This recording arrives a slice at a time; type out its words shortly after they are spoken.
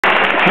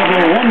have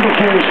a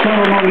wonderful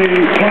ceremony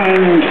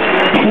planned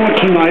for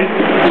tonight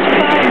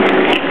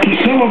to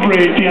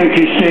celebrate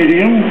Yankee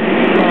Stadium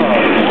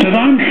that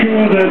I'm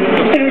sure that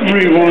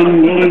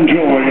everyone will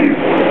enjoy.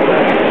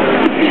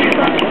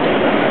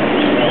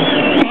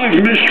 I've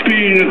missed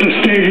being at the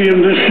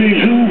stadium this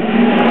season,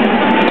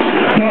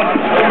 but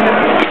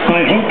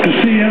I hope to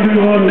see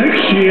everyone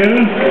next year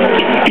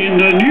in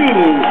the new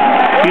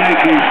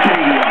Yankee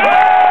Stadium.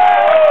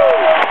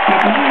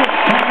 But now it's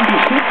time to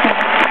sit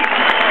back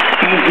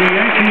as the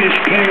Yankees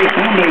pay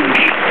homage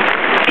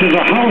to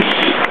the house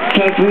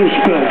that was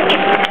built.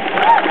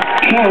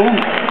 So,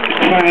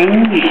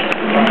 fans,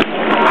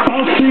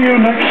 I'll see you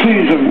next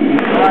season.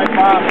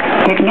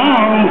 But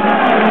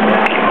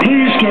now,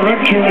 please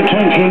direct your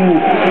attention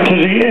to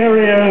the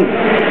area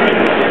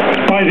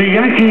by the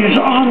Yankees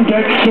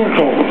on-deck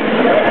circle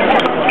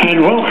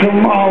and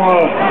welcome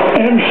our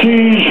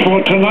MCs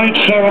for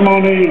tonight's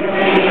ceremony,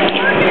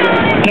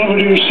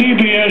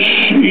 WCBS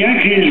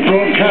Yankees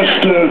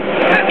broadcaster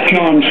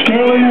John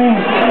Sterling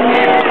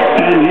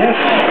and Yes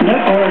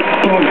Network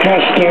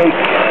broadcaster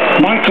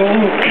Michael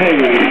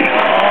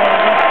Kay.